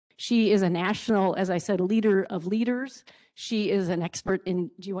She is a national, as I said, leader of leaders. She is an expert in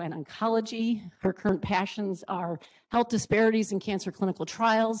GYN oncology. Her current passions are health disparities in cancer clinical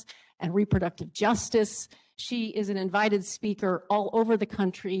trials and reproductive justice. She is an invited speaker all over the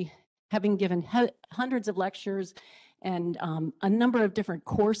country, having given hundreds of lectures and a number of different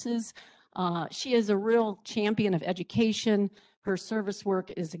courses. She is a real champion of education. Her service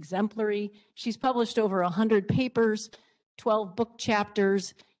work is exemplary. She's published over 100 papers, 12 book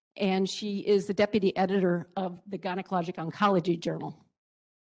chapters, and she is the deputy editor of the Gynecologic Oncology Journal.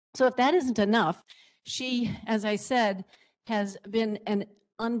 So if that isn't enough, she, as I said, has been an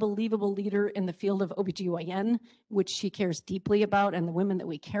unbelievable leader in the field of OBGYN, which she cares deeply about, and the women that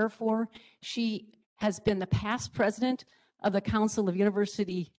we care for. She has been the past president of the Council of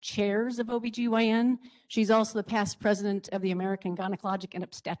University Chairs of OBGYN. She's also the past president of the American Gynecologic and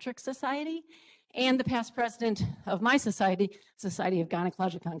Obstetric Society, and the past president of my society, Society of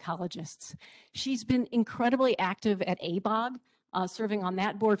Gynecologic Oncologists. She's been incredibly active at ABOG, serving on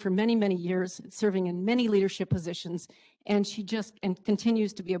that board for many, many years, serving in many leadership positions, and she just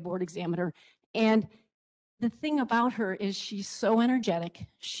continues to be a board examiner. And the thing about her is she's so energetic,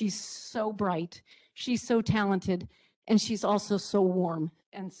 she's so bright, she's so talented, and she's also so warm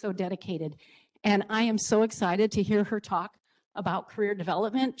and so dedicated. And I am so excited to hear her talk about career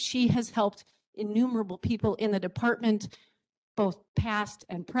development. She has helped innumerable people in the department, both past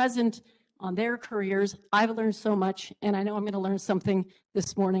and present, on their careers. I've learned so much, and I know I'm going to learn something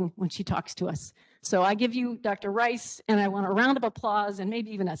this morning when she talks to us. So I give you Dr. Rice, and I want a round of applause, and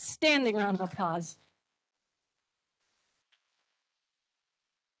maybe even a standing round of applause.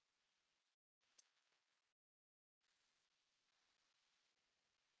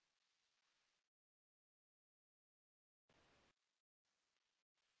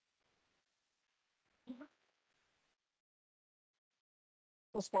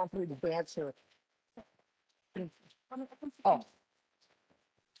 Just want through the dance here. Oh.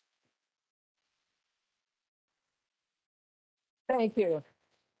 Thank you.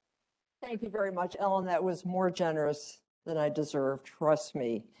 Thank you very much, Ellen. That was more generous than I deserved, trust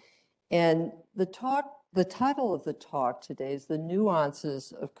me. And the title of the talk today is The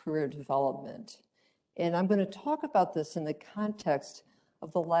Nuances of Career Development. And I'm going to talk about this in the context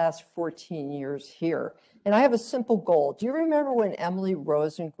of the last 14 years here. And I have a simple goal. Do you remember when Emily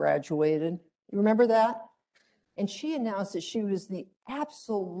Rosen graduated? You remember that? And she announced that she was the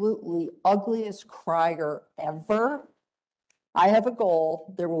absolutely ugliest crier ever. I have a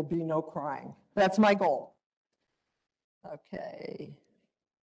goal. There will be no crying. That's my goal. Okay.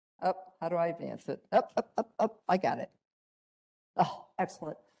 Up. How do I advance it? Up, up, up, up. I got it. Oh,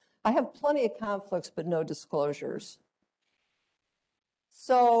 excellent. I have plenty of conflicts, but no disclosures.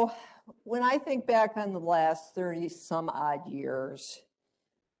 So when I think back on the last 30 some odd years,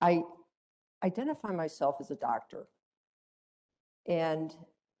 I identify myself as a doctor. And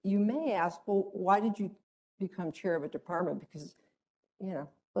you may ask, well, why did you become chair of a department? Because, you know,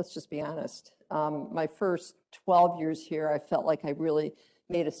 let's just be honest. My first 12 years here, I felt like I really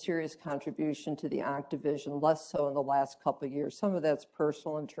made a serious contribution to the onc division, less so in the last couple of years. Some of that's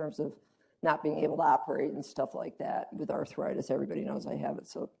personal in terms of not being able to operate and stuff like that. With arthritis, everybody knows I have it,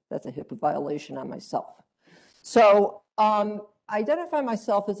 so that's a HIPAA violation on myself. So I identify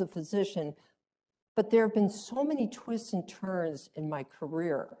myself as a physician, but there have been so many twists and turns in my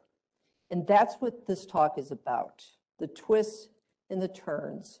career. And that's what this talk is about, the twists and the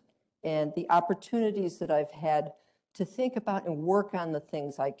turns and the opportunities that I've had to think about and work on the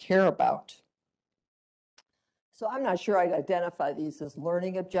things I care about. So I'm not sure I'd identify these as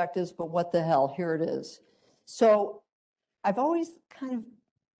learning objectives, but what the hell, here it is. So I've always kind of,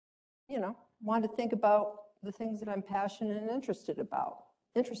 you know, wanted to think about the things that I'm passionate and interested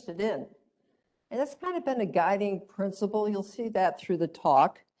in. And that's kind of been a guiding principle. You'll see that through the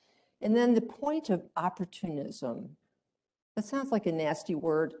talk. And then the point of opportunism. That sounds like a nasty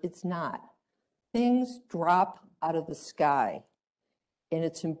word. It's not. Things drop out of the sky. And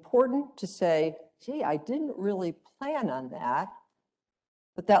it's important to say, gee, I didn't really plan on that,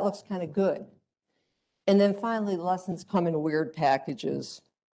 but that looks kind of good. And then finally, lessons come in weird packages.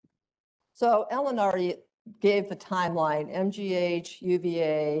 So Ellen already gave the timeline, MGH,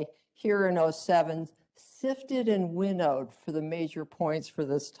 UVA, here in 07, sifted and winnowed for the major points for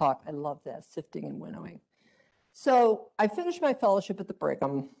this talk. I love that, sifting and winnowing. So I finished my fellowship at the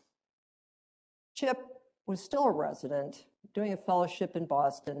Brigham. Chip was still a resident, doing a fellowship in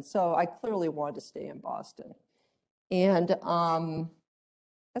Boston, so I clearly wanted to stay in Boston. And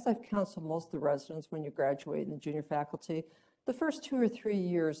as I've counseled most of the residents when you graduate in the junior faculty, the first 2 or 3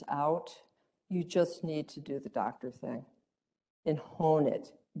 years out, you just need to do the doctor thing and hone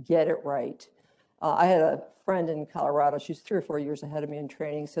it get it right. I had a friend in Colorado, she's 3 or 4 years ahead of me in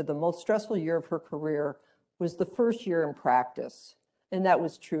training, said the most stressful year of her career was the first year in practice. And that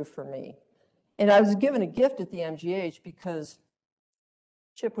was true for me. And I was given a gift at the MGH because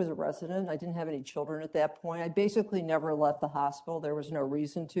Chip was a resident. I didn't have any children at that point. I basically never left the hospital. There was no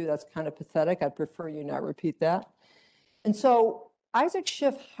reason to. That's kind of pathetic. I'd prefer you not repeat that. And so Isaac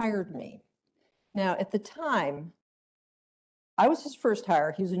Schiff hired me. Now, at the time, I was his first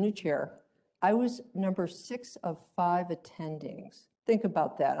hire. He was a new chair. I was number 6 of 5 attendings. Think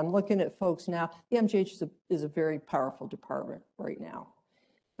about that. I'm looking at folks now. The MGH is a very powerful department right now.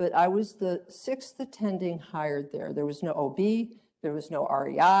 But I was the 6th attending hired there. There was no OB, there was no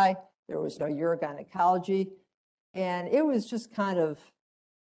REI, there was no urogynecology, and it was just kind of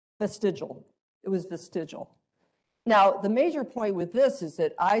vestigial. It was vestigial. Now, the major point with this is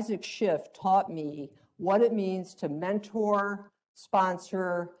that Isaac Schiff taught me what it means to mentor,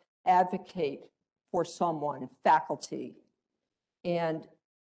 sponsor, advocate for someone, faculty. And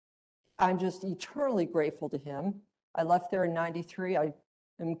I'm just eternally grateful to him. I left there in '93. I am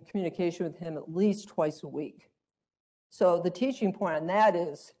in communication with him at least twice a week. So the teaching point on that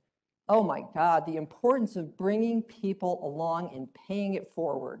is, oh my God, the importance of bringing people along and paying it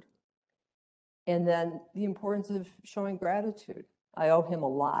forward. And then the importance of showing gratitude. I owe him a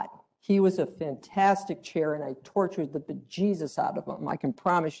lot. He was a fantastic chair, and I tortured the bejesus out of him. I can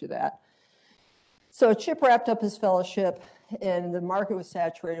promise you that. So Chip wrapped up his fellowship, and the market was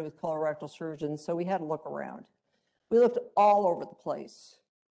saturated with colorectal surgeons, so we had to look around. We looked all over the place.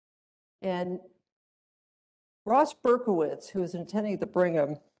 And Ross Berkowitz, who was attending at the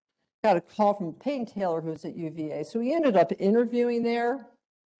Brigham, got a call from Peyton Taylor, who was at UVA. So we ended up interviewing there.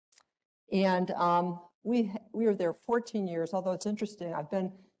 And we were there 14 years, although it's interesting. I've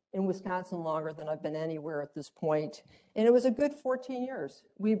been in Wisconsin longer than I've been anywhere at this point. And it was a good 14 years.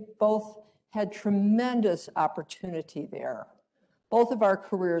 We both had tremendous opportunity there. Both of our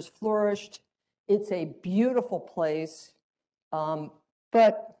careers flourished. It's a beautiful place.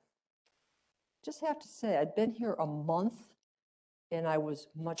 But just have to say, I'd been here a month and I was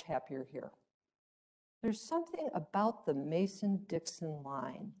much happier here. There's something about the Mason-Dixon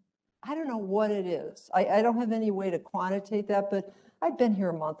line. I don't know what it is. I don't have any way to quantitate that, but I'd been here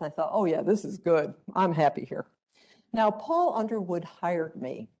a month. I thought, oh yeah, this is good. I'm happy here. Now, Paul Underwood hired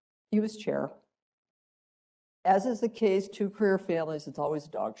me. He was chair. As is the case, 2 career families, it's always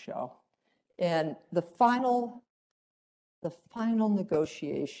a dog show. And the final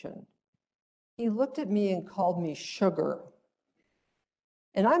negotiation, he looked at me and called me sugar.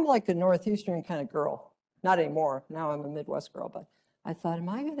 And I'm like a Northeastern kind of girl. Not anymore. Now I'm a Midwest girl, but I thought, am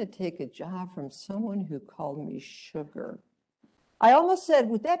I going to take a job from someone who called me sugar? I almost said,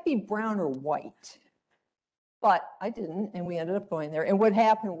 would that be brown or white? But I didn't, and we ended up going there. And what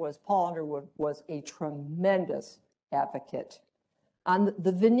happened was Paul Underwood was a tremendous advocate. On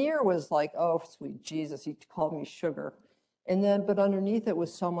the veneer was like, oh, sweet Jesus, he called me sugar. And then, but underneath it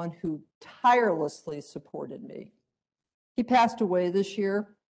was someone who tirelessly supported me. He passed away this year.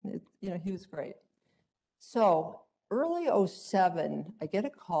 He was great. So early '07, I get a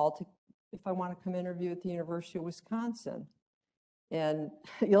call if I want to come interview at the University of Wisconsin. And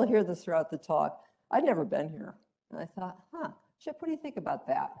you'll hear this throughout the talk. I'd never been here. And I thought, Chip, what do you think about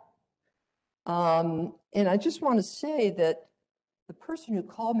that? And I just want to say that the person who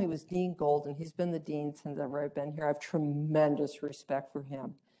called me was Dean Golden. He's been the dean since ever I've been here. I have tremendous respect for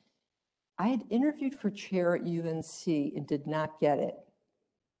him. I had interviewed for chair at UNC and did not get it.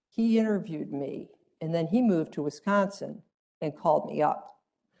 He interviewed me, and then he moved to Wisconsin and called me up.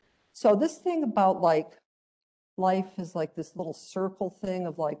 So this thing about like life is like this little circle thing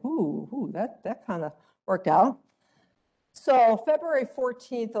of like, ooh, that kind of worked out. So February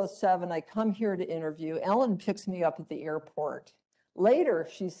 14th, '07, I come here to interview. Ellen picks me up at the airport. Later,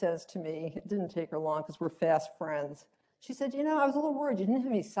 she says to me, it didn't take her long because we're fast friends. She said, I was a little worried you didn't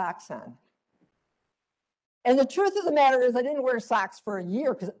have any socks on. And the truth of the matter is I didn't wear socks for a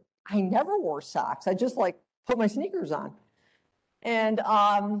year because I never wore socks. I just put my sneakers on. And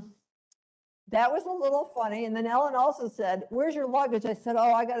that was a little funny. And then Ellen also said, where's your luggage? I said,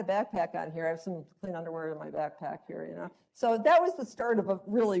 oh, I got a backpack on here. I have some clean underwear in my backpack here, So that was the start of a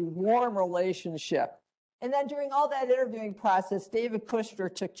really warm relationship. And then during all that interviewing process, David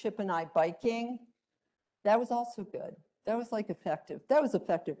Kushner took Chip and I biking. That was also good. That was effective. That was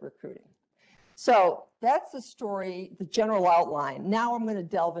effective recruiting. So that's the story, the general outline. Now I'm going to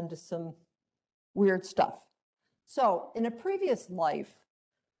delve into some weird stuff. So in a previous life,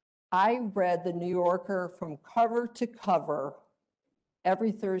 I read The New Yorker from cover to cover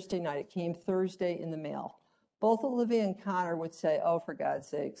every Thursday night. It came Thursday in the mail. both Olivia and Connor would say, oh, for God's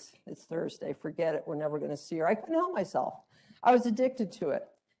sakes, it's Thursday, forget it, we're never going to see her. I couldn't help myself. I was addicted to it.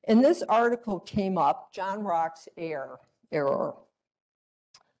 And this article came up, John Rock's error.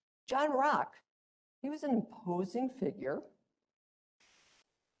 John Rock, he was an imposing figure.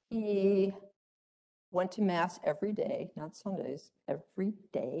 He went to Mass every day, not Sundays, every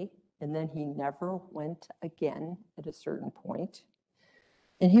day. And then he never went again at a certain point.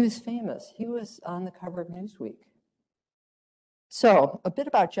 And he was famous. He was on the cover of Newsweek. So a bit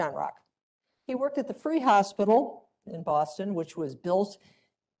about John Rock. He worked at the Free Hospital in Boston, which was built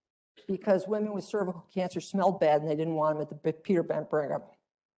because women with cervical cancer smelled bad and they didn't want them at the Peter Bent Brigham.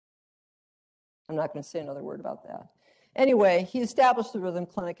 I'm not going to say another word about that. Anyway, he established the Rhythm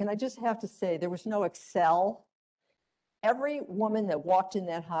Clinic, and I just have to say there was no Excel. Every woman that walked in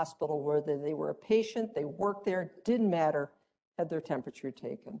that hospital, whether they were a patient, they worked there, didn't matter, had their temperature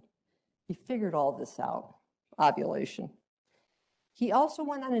taken. He figured all this out, ovulation. He also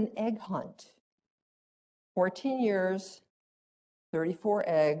went on an egg hunt. 14 years, 34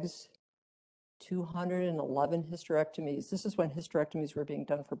 eggs, 211 hysterectomies. This is when hysterectomies were being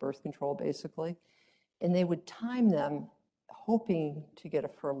done for birth control, basically. And they would time them, hoping to get a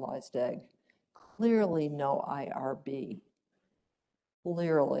fertilized egg. Clearly no IRB.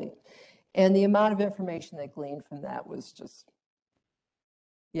 Clearly. And the amount of information they gleaned from that was just,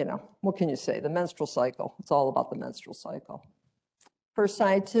 you know, what can you say? The menstrual cycle. It's all about the menstrual cycle. First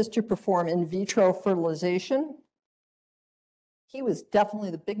scientist to perform in vitro fertilization. He was definitely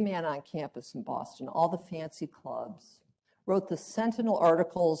the big man on campus in Boston, all the fancy clubs. Wrote the Sentinel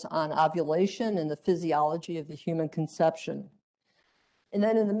articles on ovulation and the physiology of the human conception. And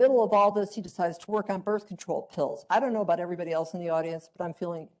then in the middle of all this, he decides to work on birth control pills. I don't know about everybody else in the audience, but I'm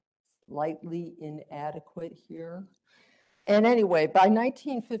feeling slightly inadequate here. And anyway, by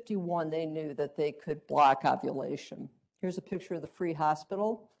 1951, they knew that they could block ovulation. Here's a picture of the Free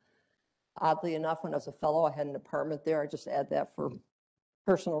Hospital. Oddly enough, when I was a fellow, I had an apartment there. I just add that for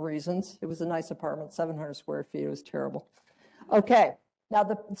personal reasons. It was a nice apartment, 700 square feet. It was terrible. Okay, now,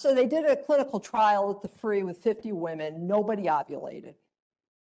 so they did a clinical trial at the Free with 50 women. Nobody ovulated.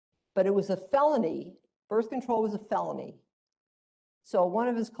 But it was a felony. Birth control was a felony. So one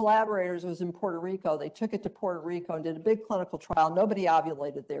of his collaborators was in Puerto Rico. They took it to Puerto Rico and did a big clinical trial. Nobody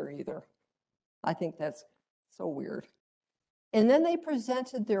ovulated there either. I think that's so weird. And then they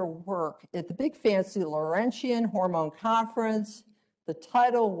presented their work at the big fancy Laurentian Hormone Conference. The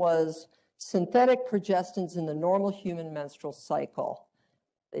title was Synthetic Progestins in the Normal Human Menstrual Cycle.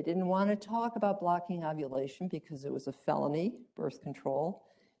 They didn't want to talk about blocking ovulation because it was a felony, birth control.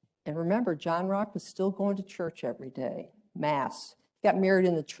 And remember, John Rock was still going to church every day, Mass. He got married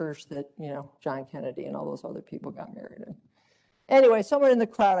in the church that, you know, John Kennedy and all those other people got married in. Anyway, someone in the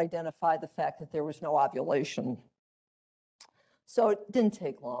crowd identified the fact that there was no ovulation. So it didn't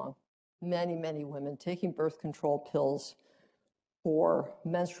take long. Many, many women taking birth control pills for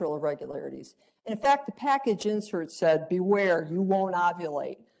menstrual irregularities. And in fact, the package insert said, beware, you won't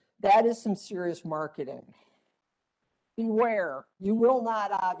ovulate. That is some serious marketing. Beware, you will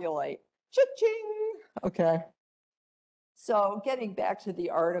not ovulate. Cha-ching! Okay. So getting back to the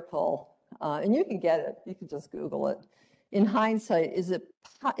article, and you can get it, you can just Google it. In hindsight,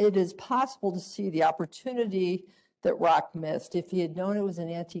 it is possible to see the opportunity that Rock missed. If he had known it was an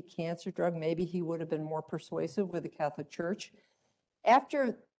anti-cancer drug, maybe he would have been more persuasive with the Catholic Church.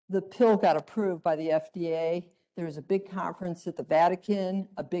 After the pill got approved by the FDA, there was a big conference at the Vatican,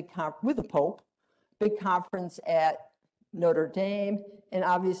 a big conference with the Pope, big conference at Notre Dame, and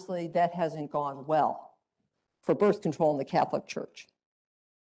obviously that hasn't gone well for birth control in the Catholic Church.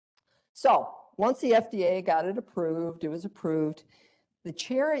 So once the FDA got it approved, it was approved, the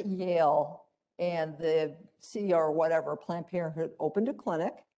chair at Yale and the CEO or whatever, Planned Parenthood, opened a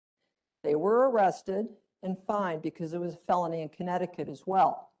clinic. They were arrested and fined because it was a felony in Connecticut as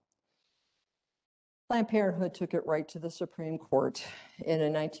well. Planned Parenthood took it right to the Supreme Court, and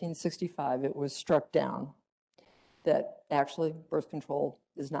in 1965 it was struck down that actually birth control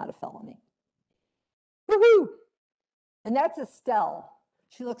is not a felony. Woohoo! And that's Estelle.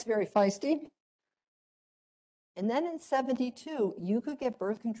 She looks very feisty. And then in 72, you could get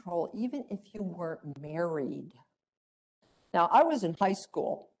birth control even if you weren't married. Now, I was in high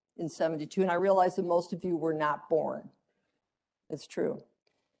school in 72, and I realized that most of you were not born. It's true.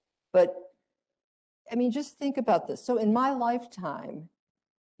 But, I mean, just think about this. So in my lifetime,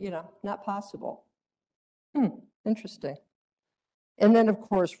 you know, not possible. Interesting. And then, of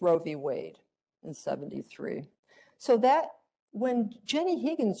course, Roe v. Wade in 73. So that, when Jenny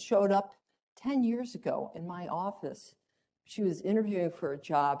Higgins showed up 10 years ago in my office she was interviewing for a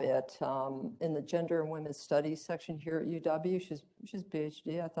job at in the Gender and Women's Studies section here at UW. She's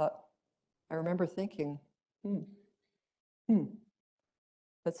PhD. I remember thinking,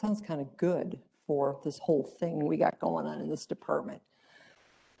 that sounds kind of good for this whole thing we got going on in this department.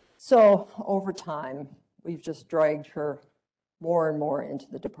 So over time, we've just dragged her more and more into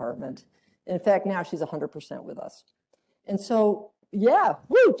the department. In fact, now she's 100% with us. And so, yeah,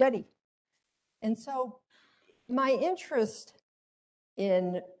 woo, Jenny. And so my interest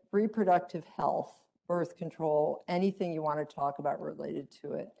in reproductive health, birth control, anything you want to talk about related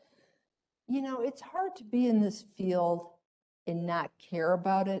to it, you know, it's hard to be in this field and not care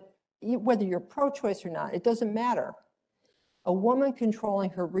about it. Whether you're pro-choice or not, it doesn't matter. A woman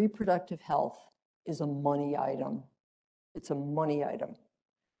controlling her reproductive health is a money item. It's a money item.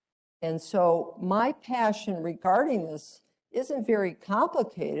 And so my passion regarding this isn't very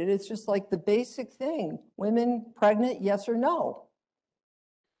complicated. It's just like the basic thing. Women pregnant, yes or no?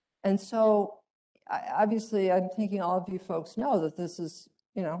 And so obviously I'm thinking all of you folks know that this is,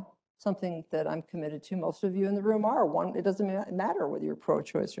 you know, something that I'm committed to. Most of you in the room are. It doesn't matter whether you're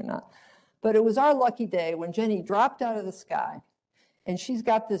pro-choice or not. But it was our lucky day when Jenny dropped out of the sky, and she's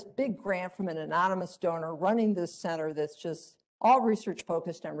got this big grant from an anonymous donor running this center that's just all research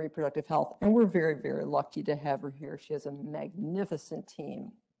focused on reproductive health. And we're very, very lucky to have her here. She has a magnificent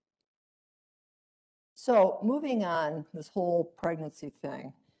team. So moving on, this whole pregnancy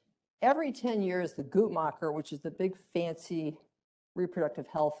thing. Every 10 years, the Guttmacher, which is the big fancy reproductive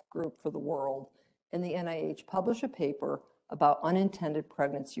health group for the world, and the NIH publish a paper about unintended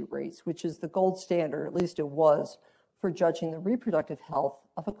pregnancy rates, which is the gold standard, at least it was, for judging the reproductive health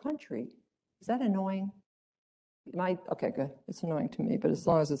of a country. Is that annoying? Okay, good. It's annoying to me, but as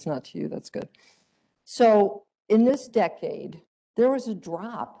long as it's not to you, that's good. So in this decade, there was a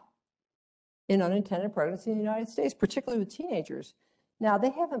drop in unintended pregnancy in the United States, particularly with teenagers. Now,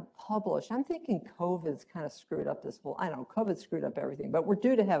 they haven't published. I'm thinking COVID's kind of screwed up this whole, I know, COVID screwed up everything, but we're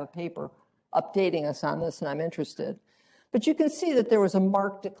due to have a paper updating us on this, and I'm interested. But you can see that there was a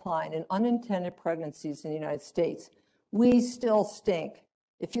marked decline in unintended pregnancies in the United States. We still stink.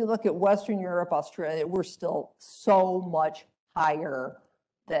 If you look at Western Europe, Australia, we're still so much higher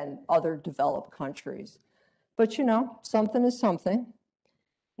than other developed countries. But you know, something is something.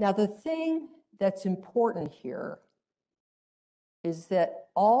 Now, the thing that's important here is that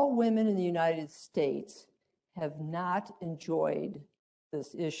all women in the United States have not enjoyed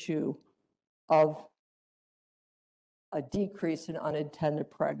this issue of a decrease in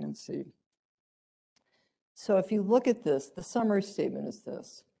unintended pregnancy. So if you look at this, the summary statement is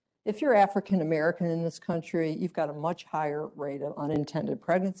this. If you're African American in this country, you've got a much higher rate of unintended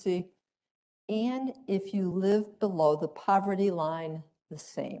pregnancy. And if you live below the poverty line, the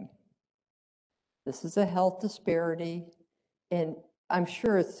same. This is a health disparity, and I'm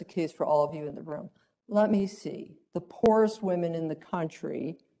sure it's the case for all of you in the room. Let me see. The poorest women in the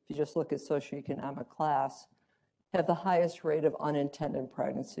country, if you just look at socioeconomic class, have the highest rate of unintended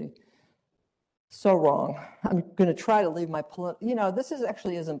pregnancy. So wrong. I'm going to try to leave my, you know, this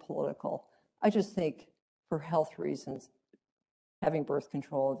actually isn't political. I just think for health reasons, having birth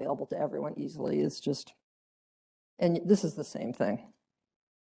control available to everyone easily is just, and this is the same thing.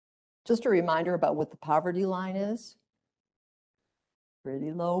 Just a reminder about what the poverty line is.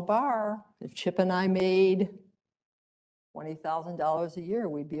 Pretty low bar. If Chip and I made $20,000 a year,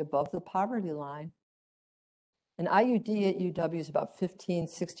 we'd be above the poverty line. An IUD at UW is about $1,500,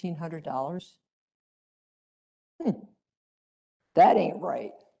 $1,600. That ain't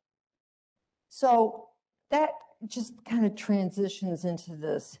right. So that just kind of transitions into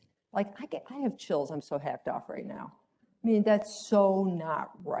this. Like, I have chills. I'm so hacked off right now. I mean, that's so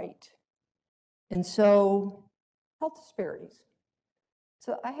not right. And so, health disparities.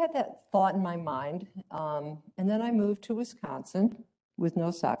 So I had that thought in my mind, and then I moved to Wisconsin with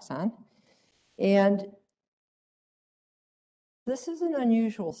no socks on. And this is an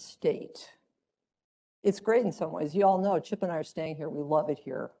unusual state. It's great in some ways. You all know Chip and I are staying here. We love it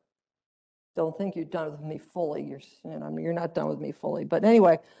here. Don't think you're done with me fully. You're not done with me fully. But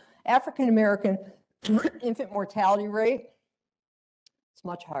anyway, African American infant mortality rate, it's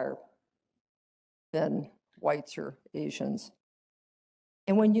much higher than whites or Asians.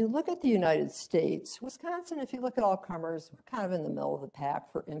 And when you look at the United States, Wisconsin, if you look at all comers, we're kind of in the middle of the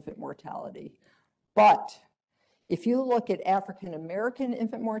pack for infant mortality. But if you look at African American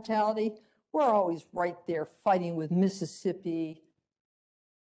infant mortality, we're always right there fighting with Mississippi.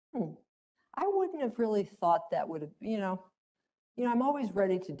 I wouldn't have really thought that would have, you know, I'm always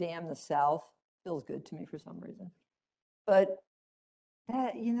ready to damn the South. Feels good to me for some reason. But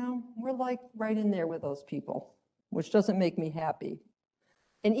that, you know, we're like right in there with those people. which doesn't make me happy.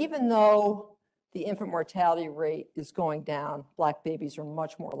 And even though the infant mortality rate is going down, Black babies are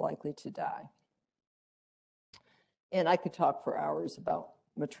much more likely to die. And I could talk for hours about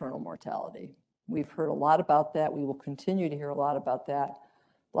maternal mortality. We've heard a lot about that. We will continue to hear a lot about that.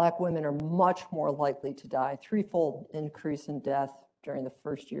 Black women are much more likely to die, threefold increase in death during the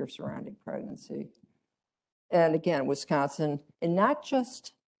first year surrounding pregnancy. And again, Wisconsin, and not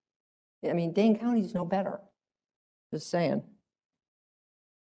just, I mean, Dane County's no better, just saying.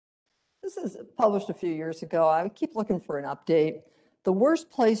 This is published a few years ago. I keep looking for an update. The worst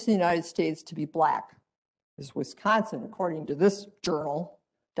place in the United States to be Black is Wisconsin, according to this journal,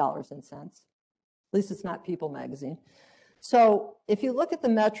 Dollars and Cents. At least it's not People magazine. So if you look at the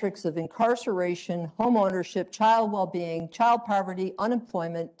metrics of incarceration, home ownership, child well-being, child poverty,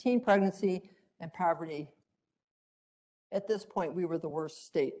 unemployment, teen pregnancy, and poverty, at this point, we were the worst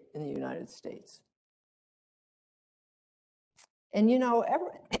state in the United States. And you know,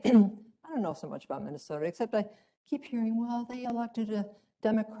 I don't know so much about Minnesota, except I keep hearing, well, they elected a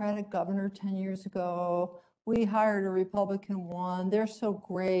Democratic governor 10 years ago. We hired a Republican one. They're so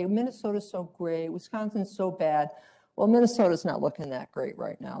great. Minnesota's so great. Wisconsin's so bad. Well, Minnesota's not looking that great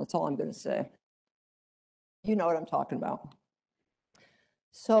right now. That's all I'm going to say. You know what I'm talking about.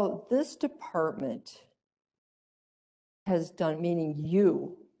 So this department has done, meaning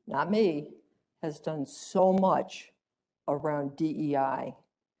you, not me, has done so much around DEI.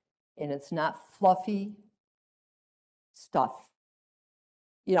 And it's not fluffy stuff.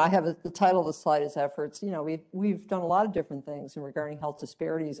 You know, I have the title of the slide is efforts. You know, we've done a lot of different things in regarding health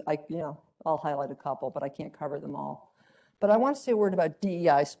disparities. I'll highlight a couple, but I can't cover them all. But I want to say a word about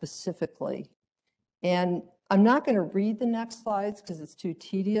DEI specifically. And I'm not going to read the next slides because it's too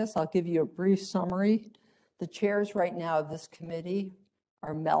tedious. I'll give you a brief summary. The chairs right now of this committee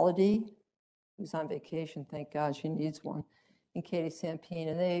are Melody, who's on vacation, thank God, she needs one, and Katie Sampine,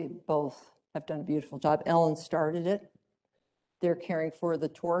 and they both have done a beautiful job. Ellen started it. They're carrying forward the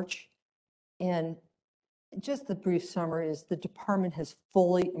torch. And just the brief summary is the department has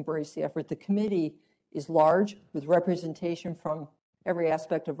fully embraced the effort. The committee is large with representation from every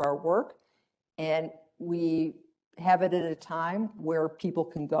aspect of our work. And we have it at a time where people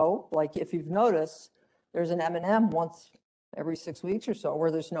can go. Like if you've noticed, there's an M&M once every 6 weeks or so where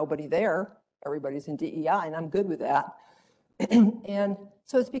there's nobody there. Everybody's in DEI, and I'm good with that. And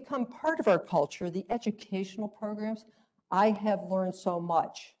so it's become part of our culture. The educational programs, I have learned so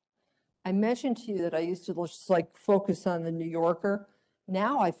much. I mentioned to you that I used to just like focus on the New Yorker.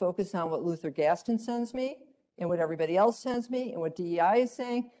 Now I focus on what Luther Gaston sends me and what everybody else sends me and what DEI is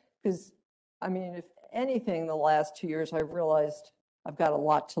saying. Because, I mean, if anything, the last 2 years, I've realized I've got a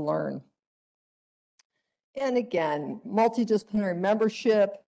lot to learn. And again, multidisciplinary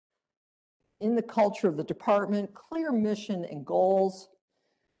membership in the culture of the department, clear mission and goals,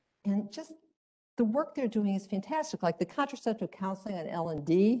 and just the work they're doing is fantastic, like the contraceptive counseling on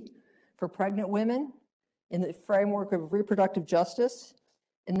L&D for pregnant women in the framework of reproductive justice.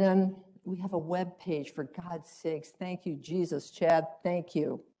 And then we have a web page, for God's sakes. Thank you, Jesus, Chad, thank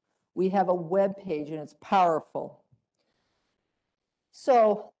you. We have a web page and it's powerful.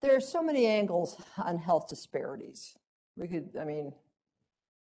 So there's so many angles on health disparities.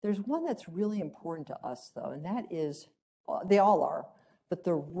 There's one that's really important to us though, and that is, they all are, but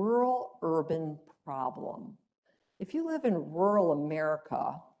the rural-urban problem. If you live in rural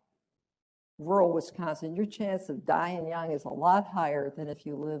America, rural Wisconsin, your chance of dying young is a lot higher than if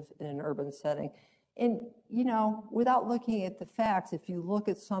you live in an urban setting. And, you know, without looking at the facts, if you look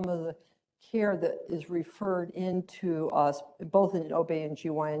at some of the care that is referred into us, both in OB and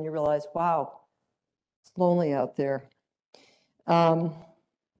GYN, you realize, wow, it's lonely out there.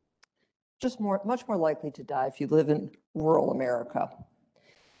 Just much more likely to die if you live in rural America.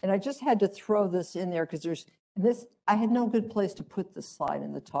 And I just had to throw this in there because I had no good place to put this slide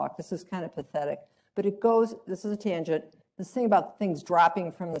in the talk. This is kind of pathetic, but it goes, this is a tangent, this thing about things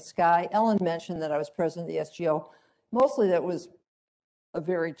dropping from the sky. Ellen mentioned that I was president of the SGO. Mostly that was a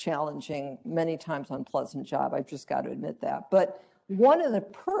very challenging, many times unpleasant job. I've just got to admit that. But one of the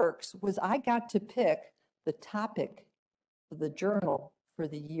perks was I got to pick the topic of the journal for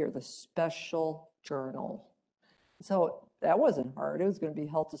the year, the special journal. So that wasn't hard. It was going to be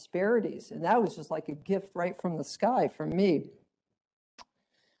health disparities. And that was just like a gift right from the sky from me.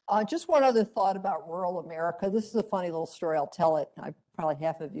 Just one other thought about rural America. This is a funny little story. I'll tell it. Probably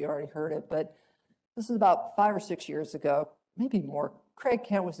half of you already heard it, but this is about 5 or 6 years ago, maybe more. Craig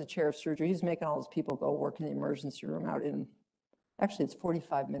Kent was the chair of surgery. He's making all those people go work in the emergency room out in, actually it's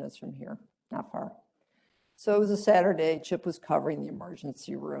 45 minutes from here, not far. So it was a Saturday. Chip was covering the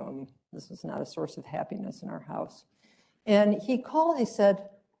emergency room. This was not a source of happiness in our house. And he called, he said,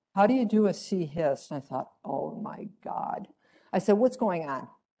 how do you do a C-HIST? And I thought, oh my God. I said, what's going on?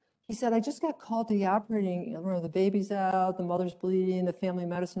 He said, I just got called to the operating room. The baby's out, the mother's bleeding, the family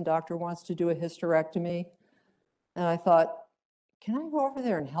medicine doctor wants to do a hysterectomy. And I thought, can I go over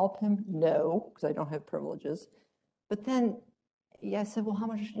there and help him? No, because I don't have privileges. But then, yeah, I said, well, how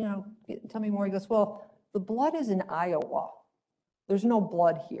much, tell me more. He goes, well, the blood is in Iowa. There's no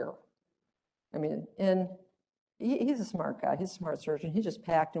blood here. I mean, and he's a smart guy. He's a smart surgeon. He just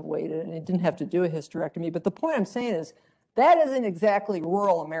packed and waited, and he didn't have to do a hysterectomy. But the point I'm saying is, that isn't exactly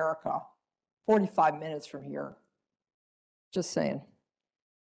rural America, 45 minutes from here. Just saying.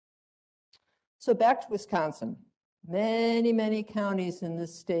 So back to Wisconsin. Many, many counties in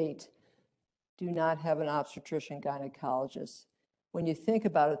this state do not have an obstetrician gynecologist. When you think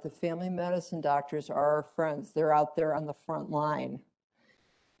about it, the family medicine doctors are our friends. They're out there on the front line.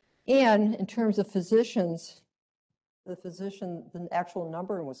 And in terms of physicians, the actual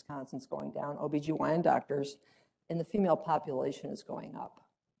number in Wisconsin is going down, OBGYN doctors, and the female population is going up.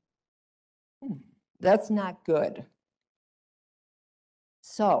 That's not good.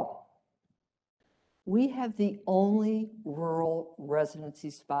 So, we have the only rural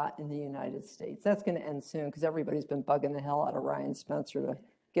residency spot in the United States. That's going to end soon because everybody's been bugging the hell out of Ryan Spencer to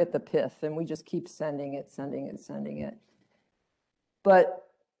get the PIF, and we just keep sending it. But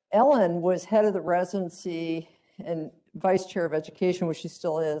Ellen was head of the residency and vice chair of education, which she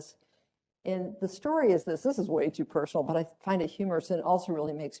still is. And the story is this is way too personal, but I find it humorous and it also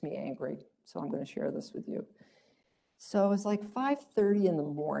really makes me angry. So I'm going to share this with you. So it was like 5:30 in the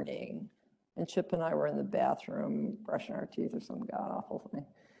morning, and Chip and I were in the bathroom brushing our teeth or some god-awful thing.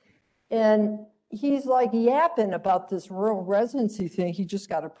 And he's like yapping about this rural residency thing he just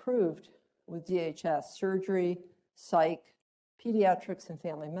got approved with DHS, surgery, psych, pediatrics, and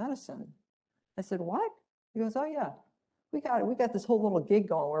family medicine. I said, what? He goes, oh yeah, we got this whole little gig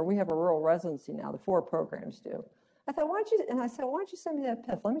going where we have a rural residency now, the 4 programs do. I thought, why don't you send me that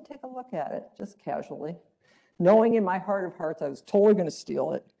PIF? Let me take a look at it, just casually, knowing in my heart of hearts I was totally going to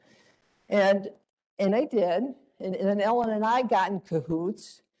steal it. And I did, and then Ellen and I got in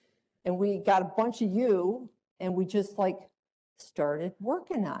cahoots, and we got a bunch of you, and we just like started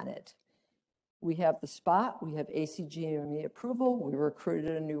working on it. We have the spot, we have ACGME approval, we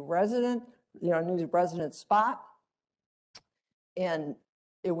recruited a new resident, a new resident spot, and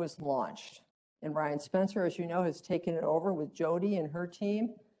it was launched. And Ryan Spencer, as you know, has taken it over with Jody and her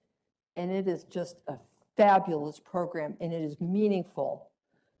team, and it is just a fabulous program, and it is meaningful.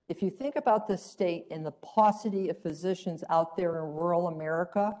 If you think about this state and the paucity of physicians out there in rural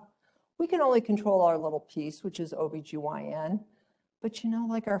America, we can only control our little piece, which is OBGYN. But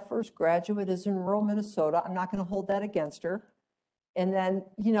like our first graduate is in rural Minnesota. I'm not going to hold that against her. And then,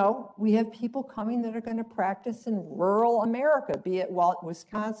 we have people coming that are going to practice in rural America, be it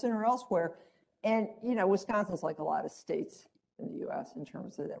Wisconsin or elsewhere. And, Wisconsin's like a lot of states in the US in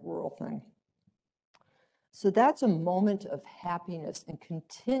terms of that rural thing. So that's a moment of happiness and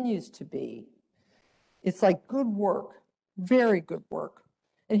continues to be. It's like good work, very good work.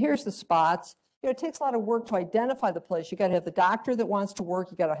 And here's the spots. It takes a lot of work to identify the place. You got to have the doctor that wants to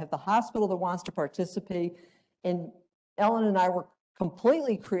work. You got to have the hospital that wants to participate. And Ellen and I were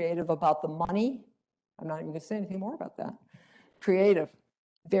completely creative about the money. I'm not even going to say anything more about that. Creative,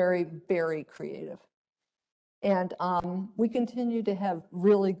 very, very creative. And we continue to have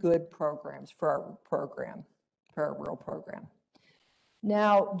really good programs for our rural program.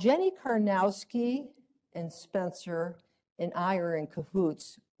 Now, Jenny Karnowski and Spencer and I are in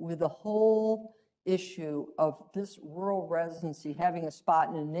cahoots with the whole issue of this rural residency having a spot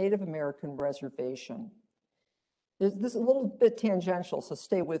in a Native American reservation. This is a little bit tangential, so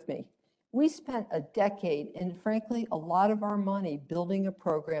stay with me. We spent a decade and frankly, a lot of our money building a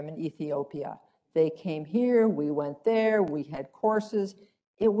program in Ethiopia. They came here, we went there, we had courses.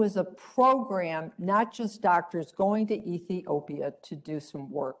 It was a program, not just doctors going to Ethiopia to do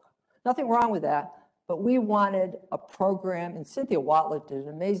some work. Nothing wrong with that, but we wanted a program, and Cynthia Watlett did an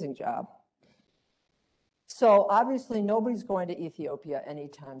amazing job. So obviously nobody's going to Ethiopia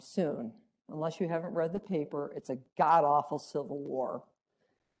anytime soon, unless you haven't read the paper. It's a god-awful civil war.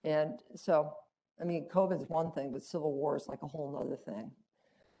 And so, COVID's one thing, but civil war is like a whole other thing.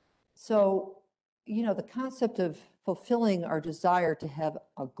 So, the concept of fulfilling our desire to have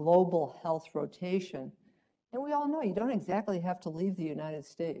a global health rotation, and we all know you don't exactly have to leave the United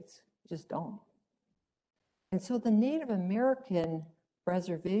States, you just don't. And so the Native American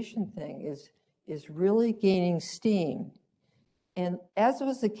reservation thing is really gaining steam. And as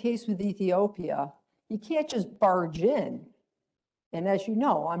was the case with Ethiopia, You can't just barge in. And as you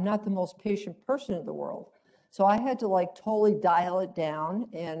know, I'm not the most patient person in the world. So I had to like totally dial it down,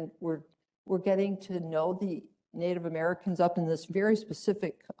 and we're getting to know the Native Americans up in this very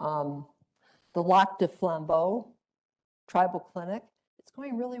specific, the Lac de Flambeau Tribal Clinic. It's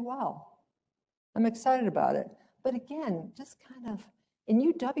going really well. I'm excited about it. But again, just kind of, and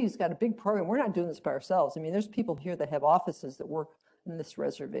UW's got a big program. We're not doing this by ourselves. I mean, there's people here that have offices that work in this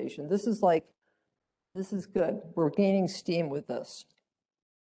reservation. This is good. We're gaining steam with this.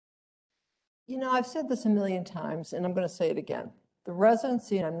 You know, I've said this a million times, and I'm going to say it again. The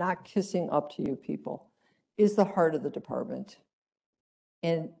residency, and I'm not kissing up to you people, is the heart of the department.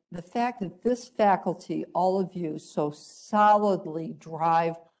 And the fact that this faculty, all of you, so solidly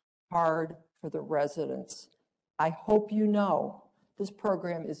drive hard for the residents, I hope you know this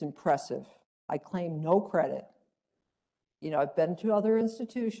program is impressive. I claim no credit. You know, I've been to other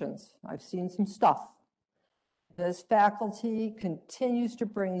institutions. I've seen some stuff. This faculty continues to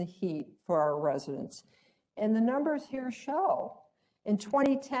bring the heat for our residents. And the numbers here show. In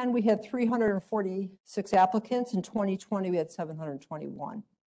 2010, we had 346 applicants. In 2020, we had 721.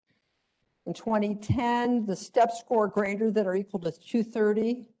 In 2010, the step score greater than or equal to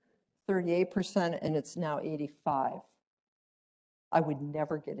 230, 38%, and it's now 85. I would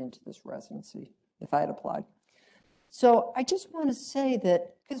never get into this residency if I had applied. So I just want to say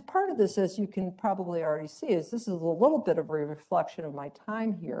that, because part of this, as you can probably already see, is this is a little bit of a reflection of my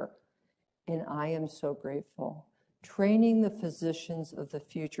time here, and I am so grateful. Training the physicians of the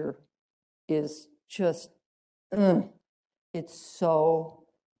future is just, it's so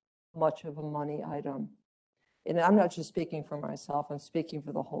much of a money item. And I'm not just speaking for myself, I'm speaking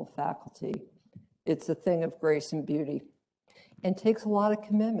for the whole faculty. It's a thing of grace and beauty, and takes a lot of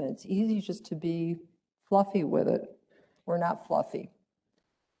commitment. It's easy just to be fluffy with it. We're not fluffy.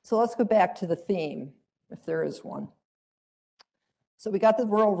 So let's go back to the theme, if there is one. So we got the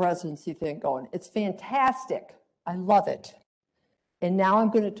rural residency thing going. It's fantastic. I love it. And now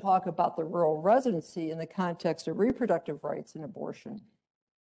I'm going to talk about the rural residency in the context of reproductive rights and abortion.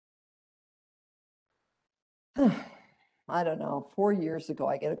 I don't know, 4 years ago,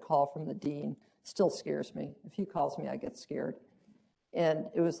 I get a call from the dean. Still scares me. If he calls me, I get scared. And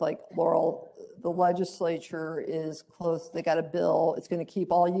it was like, Laurel, the legislature is close. They got a bill. It's going to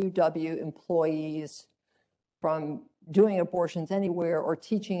keep all UW employees from doing abortions anywhere or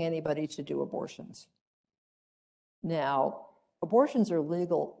teaching anybody to do abortions. Now, abortions are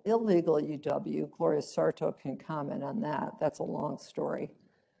illegal at UW. Gloria Sarto can comment on that. That's a long story.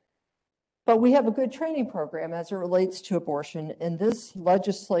 But we have a good training program as it relates to abortion. And this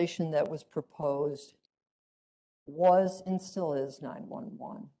legislation that was proposed was and still is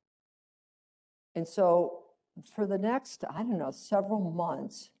 911. And so for the next, I don't know, several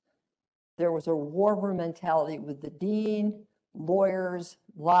months, there was a war room mentality with the dean, lawyers,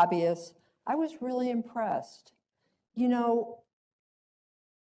 lobbyists. I was really impressed. You know,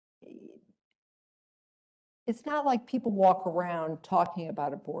 it's not like people walk around talking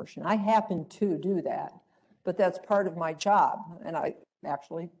about abortion. I happen to do that, but that's part of my job, and I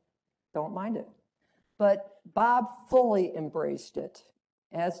actually don't mind it. But Bob fully embraced it,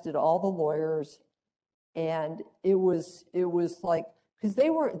 as did all the lawyers, and it was like, because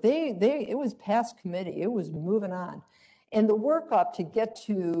it was past committee, it was moving on. And the work up to get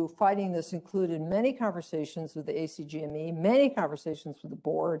to fighting this included many conversations with the ACGME, many conversations with the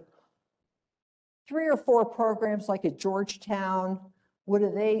board, 3 or 4 programs like at Georgetown. What are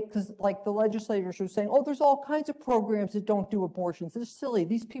they? Because like the legislators were saying, oh, there's all kinds of programs that don't do abortions. They're silly.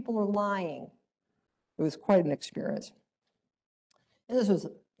 These people are lying. It was quite an experience. And this was,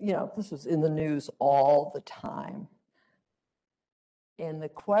 you know, this was in the news all the time. And the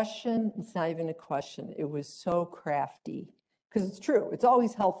question, it's not even a question. It was so crafty, because it's true. It's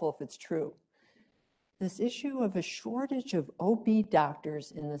always helpful if it's true. This issue of a shortage of OB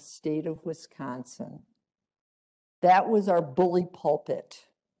doctors in the state of Wisconsin. That was our bully pulpit,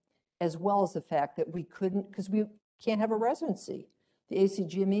 as well as the fact that we couldn't, because we can't have a residency. The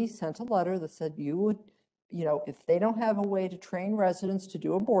ACGME sent a letter that said you would, you know, if they don't have a way to train residents to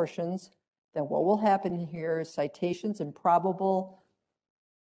do abortions, then what will happen here is citations and probable,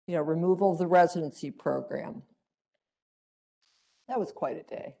 you know, removal of the residency program. That was quite a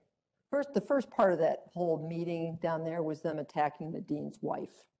day. The first part of that whole meeting down there was them attacking the dean's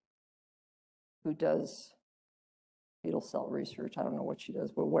wife, who does fetal cell research. I don't know what she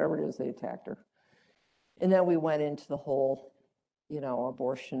does, but whatever it is, they attacked her. And then we went into the whole, you know,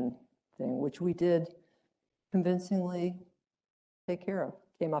 abortion thing, which we did convincingly take care of.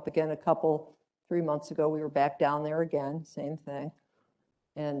 Came up again 3 months ago. We were back down there again, same thing.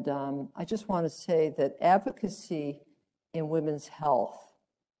 And I just want to say that advocacy in women's health,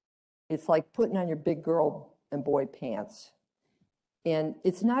 it's like putting on your big girl and boy pants. And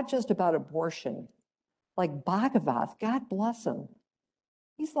it's not just about abortion. Like Bhagavath, God bless him.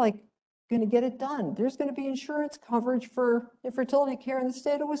 He's like going to get it done. There's going to be insurance coverage for infertility care in the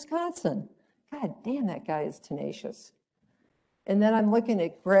state of Wisconsin. God damn, that guy is tenacious. And then I'm looking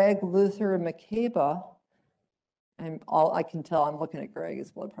at Greg, Luther, and McCabe. And all I can tell, I'm looking at Greg,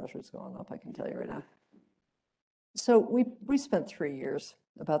 his blood pressure is going up, I can tell you right now. So we spent 3 years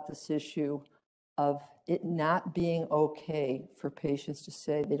about this issue of it not being okay for patients to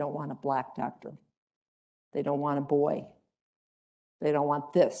say they don't want a black doctor. They don't want a boy. They don't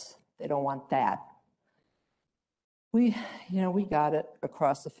want this. They don't want that. We got it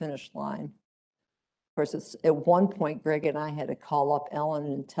across the finish line. Of course, it's at one point, Greg and I had to call up Ellen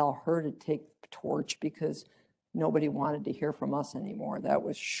and tell her to take the torch because nobody wanted to hear from us anymore. That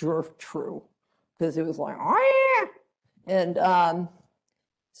was sure true, because it was like, oh yeah. And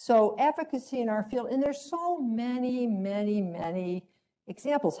so advocacy in our field, and there's so many, many, many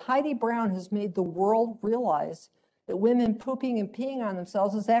examples. Heidi Brown has made the world realize that women pooping and peeing on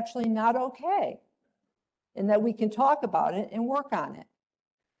themselves is actually not okay, and that we can talk about it and work on it.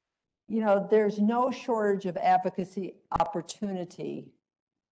 There's no shortage of advocacy opportunity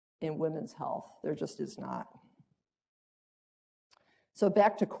in women's health. There just is not. So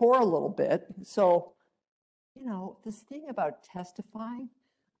back to core a little bit. So, this thing about testifying,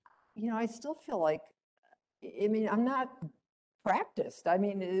 I still feel like, I'm not practiced.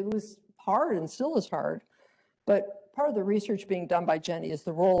 It was hard and still is hard. But part of the research being done by Jenny is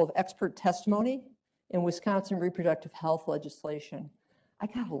the role of expert testimony in Wisconsin reproductive health legislation. I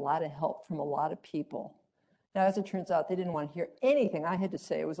got a lot of help from a lot of people. Now, as it turns out, they didn't want to hear anything I had to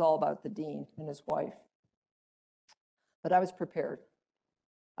say. It was all about the dean and his wife. But I was prepared.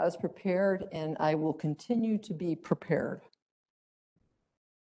 And I will continue to be prepared.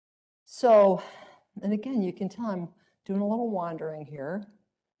 So, and again, you can tell I'm doing a little wandering here.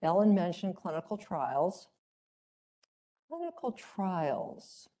 Ellen mentioned clinical trials. Clinical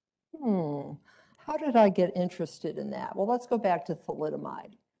trials. How did I get interested in that? Well, let's go back to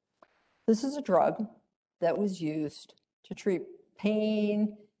thalidomide. This is a drug that was used to treat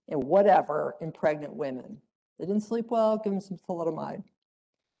pain and whatever in pregnant women. They didn't sleep well, give them some thalidomide.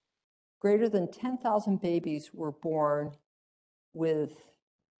 Greater than 10,000 babies were born with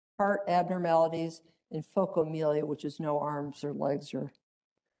heart abnormalities and phocomelia, which is no arms or legs.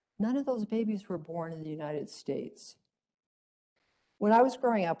 None of those babies were born in the United States. When I was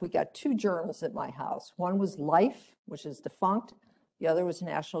growing up, we got 2 journals at my house. One was Life, which is defunct. The other was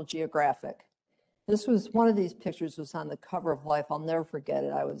National Geographic. One of these pictures was on the cover of Life. I'll never forget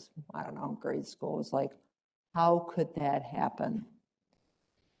it. I don't know, in grade school. It was like, how could that happen?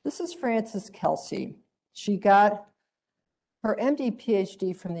 This is Frances Kelsey. She got her MD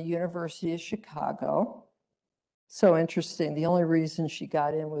PhD from the University of Chicago. So interesting. The only reason she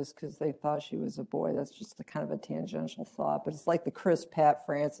got in was because they thought she was a boy. That's just a kind of a tangential thought, but it's like the Chris Pat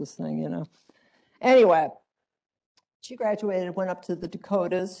Francis thing, Anyway, she graduated, went up to the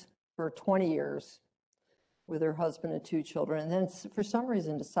Dakotas for 20 years with her husband and 2 children, and then for some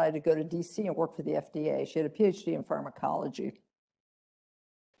reason decided to go to DC and work for the FDA. She had a PhD in pharmacology.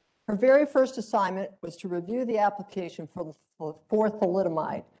 Her very first assignment was to review the application for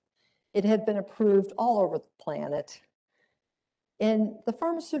thalidomide. It had been approved all over the planet. And the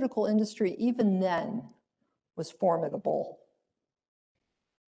pharmaceutical industry, even then, was formidable.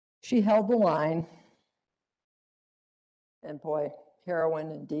 She held the line. And boy,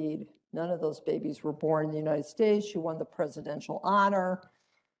 heroin indeed. None of those babies were born in the United States. She won the presidential honor.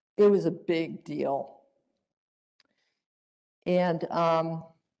 It was a big deal. And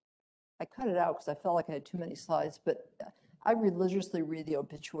I cut it out because I felt like I had too many slides, but I religiously read the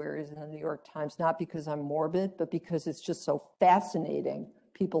obituaries in the New York Times, not because I'm morbid, but because it's just so fascinating,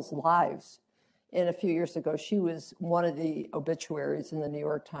 people's lives. And a few years ago, she was one of the obituaries in the New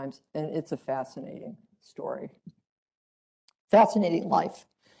York Times, and it's a fascinating story. Fascinating life.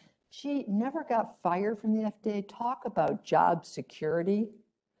 She never got fired from the FDA. Talk about job security.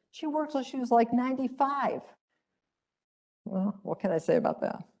 She worked till she was like 95. Well, what can I say about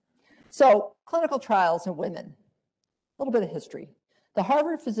that? So, clinical trials in women. A little bit of history. The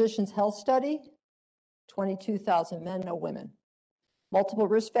Harvard Physicians Health Study, 22,000 men, no women. Multiple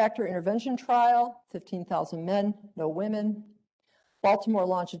risk factor intervention trial, 15,000 men, no women. Baltimore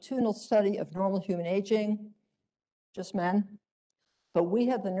longitudinal study of normal human aging, just men. But we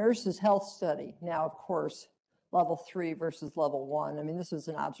have the nurses' health study. Now, of course, level 3 versus level 1. This is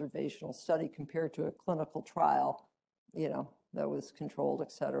an observational study compared to a clinical trial. that was controlled,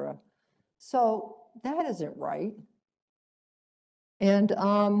 et cetera. So that isn't right. And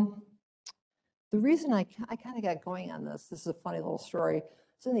the reason I kind of got going on this is a funny little story.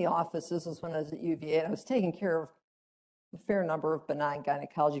 It's in the office. This is when I was at UVA, and I was taking care of a fair number of benign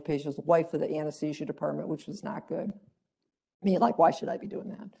gynecology patients, the wife of the anesthesia department, which was not good. I mean, like, why should I be doing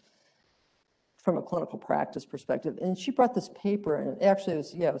that from a clinical practice perspective? And she brought this paper, and actually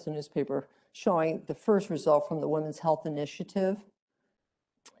it was a newspaper showing the first result from the Women's Health Initiative,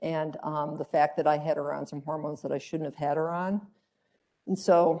 and the fact that I had her on some hormones that I shouldn't have had her on. And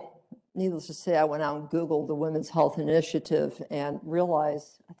so, needless to say, I went out and Googled the Women's Health Initiative and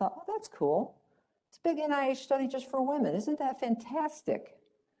realized, I thought, oh, that's cool. It's a big NIH study just for women. Isn't that fantastic?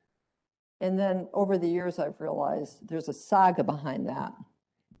 And then over the years, I've realized there's a saga behind that.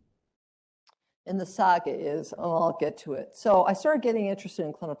 And the saga is, I'll get to it. So I started getting interested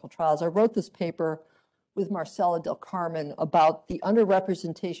in clinical trials. I wrote this paper with Marcela Del Carmen about the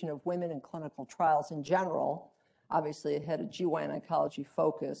underrepresentation of women in clinical trials in general. Obviously, it had a GYN oncology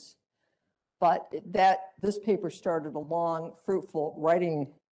focus. But this paper started a long, fruitful writing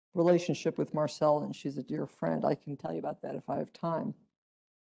relationship with Marcela, and she's a dear friend. I can tell you about that if I have time.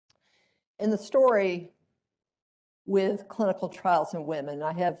 And the story with clinical trials in women,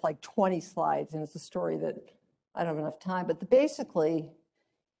 I have like 20 slides, and it's a story that I don't have enough time, but basically,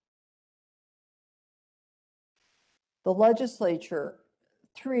 the legislature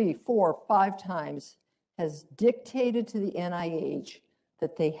 3, 4, 5 times has dictated to the NIH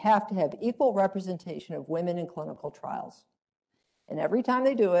that they have to have equal representation of women in clinical trials. And every time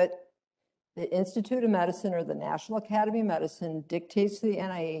they do it, the Institute of Medicine or the National Academy of Medicine dictates to the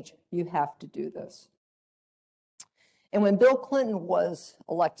NIH, you have to do this. And when Bill Clinton was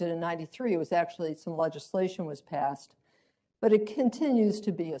elected in '93, it was actually some legislation was passed, but it continues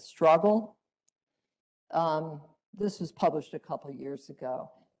to be a struggle. This was published a couple years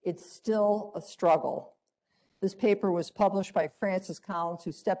ago. It's still a struggle. This paper was published by Francis Collins,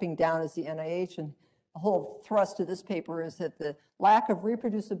 who's stepping down as the NIH, and the whole thrust of this paper is that the lack of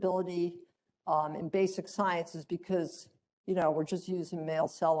reproducibility in basic science is because, we're just using male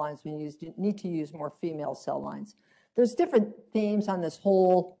cell lines. We need to use more female cell lines. There's different themes on this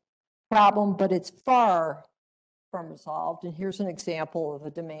whole problem, but it's far from resolved. And here's an example of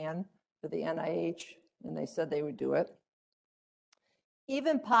a demand for the NIH, and they said they would do it.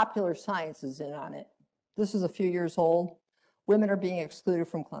 Even Popular Science is in on it. This is a few years old. Women are being excluded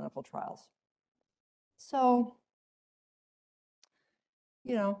from clinical trials. So,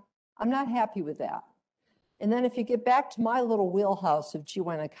 I'm not happy with that. And then if you get back to my little wheelhouse of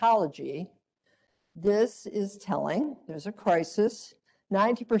GYN oncology, this is telling. There's a crisis.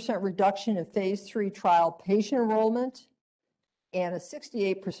 90% reduction in phase 3 trial patient enrollment and a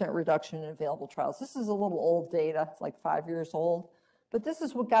 68% reduction in available trials. This is a little old data, it's like 5 years old, but this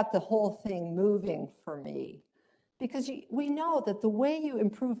is what got the whole thing moving for me. Because we know that the way you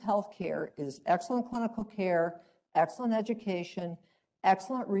improve healthcare is excellent clinical care, excellent education,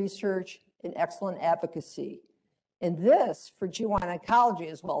 excellent research, and excellent advocacy. And this, for GYN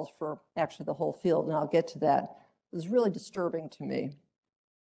oncology, as well as for actually the whole field, and I'll get to that, is really disturbing to me.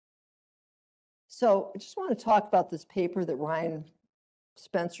 So I just want to talk about this paper that Ryan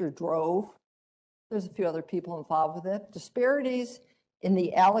Spencer drove. There's a few other people involved with it. Disparities in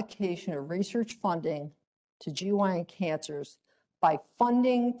the allocation of research funding to GYN cancers by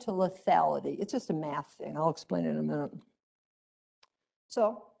funding to lethality. It's just a math thing. I'll explain it in a minute.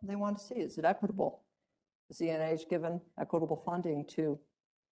 So they want to see, is it equitable? Is the NIH given equitable funding to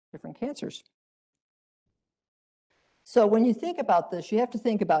different cancers? So when you think about this, you have to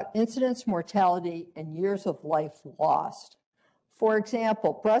think about incidence, mortality, and years of life lost. For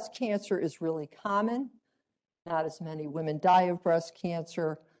example, breast cancer is really common. Not as many women die of breast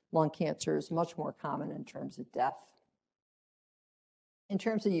cancer. Lung cancer is much more common in terms of death. In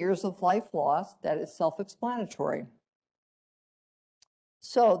terms of years of life lost, that is self-explanatory.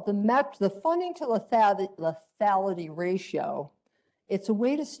 So the funding to lethality ratio, it's a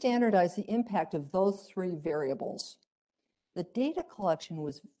way to standardize the impact of those 3 variables. The data collection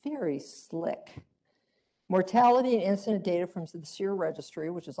was very slick. Mortality and incident data from the SEER registry,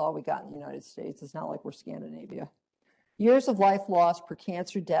 which is all we got in the United States. It's not like we're Scandinavia. Years of life lost per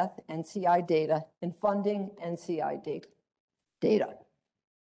cancer death, NCI data, and funding, NCI data.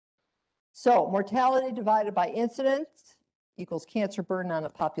 So mortality divided by incidence equals cancer burden on a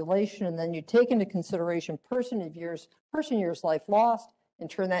population, and then you take into consideration person years life lost and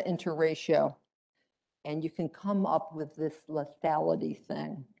turn that into ratio. And you can come up with this lethality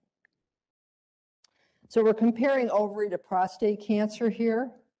thing. So we're comparing ovary to prostate cancer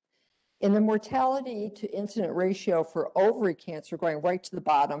here. And the mortality to incident ratio for ovary cancer, going right to the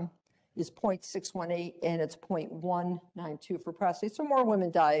bottom, is 0.618, and it's 0.192 for prostate. So more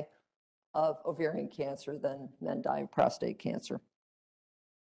women die of ovarian cancer than men die of prostate cancer.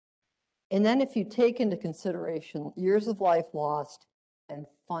 And then if you take into consideration years of life lost and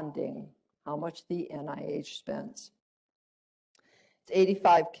funding, how much the NIH spends. It's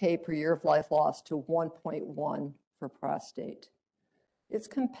 $85K per year of life lost to 1.1 for prostate. It's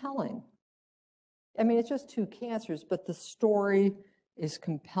compelling. I mean, it's just two cancers, but the story is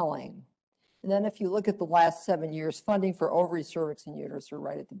compelling. And then if you look at the last 7 years, funding for ovary, cervix, and uterus are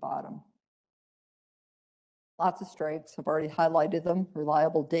right at the bottom. Lots of strengths, I've already highlighted them.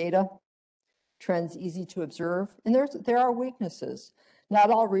 Reliable data, trends easy to observe, and there are weaknesses. Not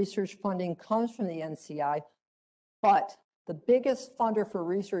all research funding comes from the NCI, but the biggest funder for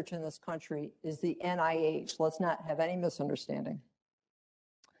research in this country is the NIH. Let's not have any misunderstanding.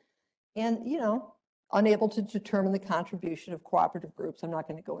 And, unable to determine the contribution of cooperative groups. I'm not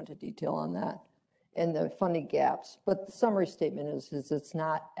going to go into detail on that and the funding gaps, but the summary statement is it's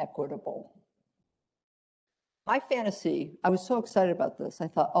not equitable. My fantasy, I was so excited about this. I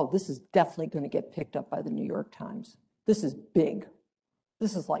thought, oh, this is definitely going to get picked up by the New York Times. This is big.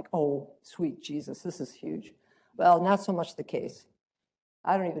 This is like, oh, sweet Jesus, this is huge. Well, not so much the case.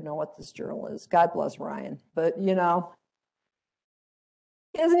 I don't even know what this journal is. God bless Ryan. But, isn't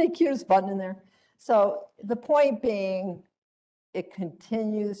he cutest button in there? So the point being, it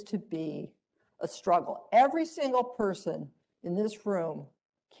continues to be a struggle. Every single person in this room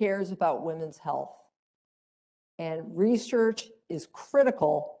cares about women's health. And research is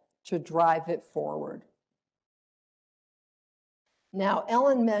critical to drive it forward. Now,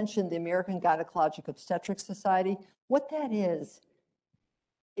 Ellen mentioned the American Gynecologic Obstetrics Society. What that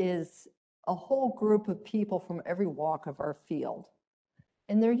is a whole group of people from every walk of our field.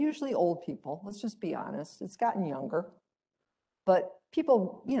 And they're usually old people, let's just be honest. It's gotten younger. But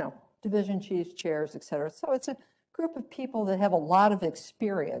people, division chiefs, chairs, et cetera. So it's a group of people that have a lot of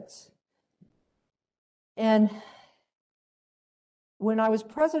experience. And when I was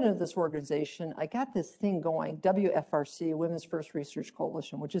president of this organization, I got this thing going, WFRC, Women's First Research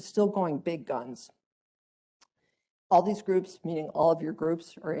Coalition, which is still going big guns. All these groups, meaning all of your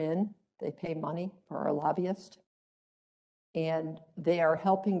groups, are in. They pay money for our lobbyist. And they are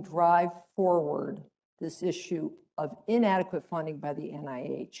helping drive forward this issue of inadequate funding by the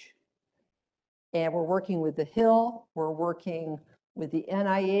NIH. And we're working with the Hill, we're working with the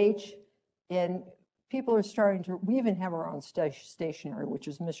NIH, and people are starting to, we even have our own stationery, which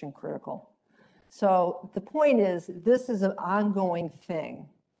is mission critical. So the point is, this is an ongoing thing.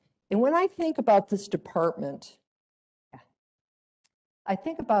 And when I think about this department, I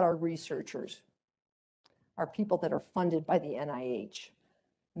think about our researchers, our people that are funded by the NIH.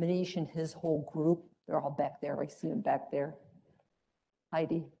 Manish and his whole group, they're all back there. I see them back there.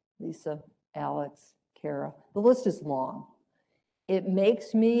 Heidi, Lisa, Alex, Kara. The list is long. It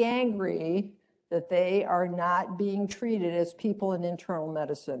makes me angry that they are not being treated as people in internal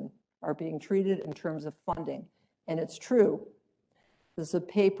medicine are being treated in terms of funding. And it's true. There's a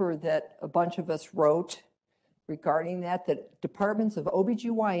paper that a bunch of us wrote regarding that departments of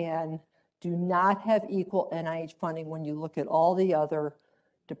OBGYN do not have equal NIH funding when you look at all the other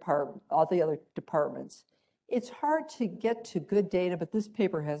departments. It's hard to get to good data, but this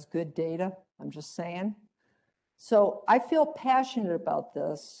paper has good data, I'm just saying. So I feel passionate about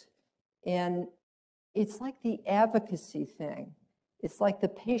this, and it's like the advocacy thing. It's like the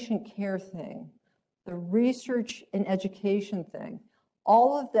patient care thing, the research and education thing.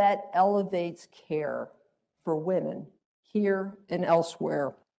 All of that elevates care for women here and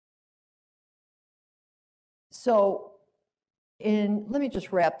elsewhere. So, let me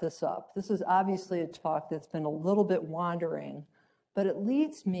just wrap this up. This is obviously a talk that's been a little bit wandering, but it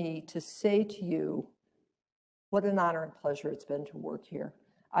leads me to say to you, what an honor and pleasure it's been to work here.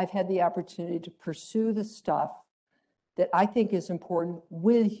 I've had the opportunity to pursue the stuff that I think is important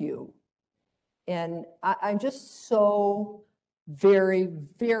with you. And I'm just so very,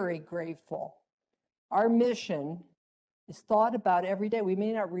 very grateful. Our mission is thought about every day. We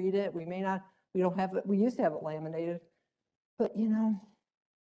may not read it, we don't have it, we used to have it laminated, but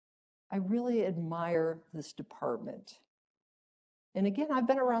I really admire this department. And again, I've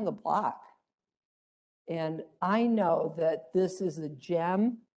been around the block. And I know that this is a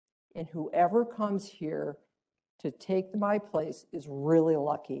gem, and whoever comes here to take my place is really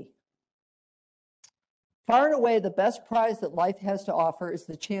lucky. Far and away, the best prize that life has to offer is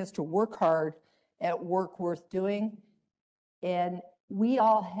the chance to work hard at work worth doing. And we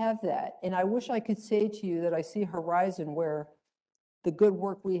all have that. And I wish I could say to you that I see a horizon where the good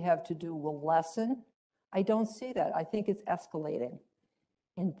work we have to do will lessen. I don't see that. I think it's escalating.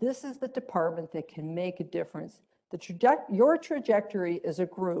 And this is the department that can make a difference. Your trajectory as a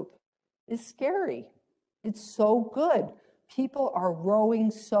group is scary. It's so good. People are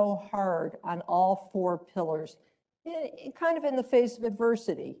rowing so hard on all 4 pillars, kind of in the face of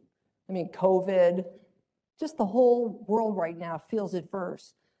adversity. I mean, COVID, just the whole world right now feels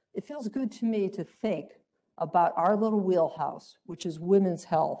adverse. It feels good to me to think about our little wheelhouse, which is women's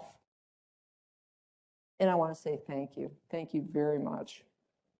health. And I want to say thank you. Thank you very much.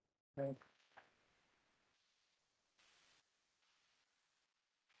 Right.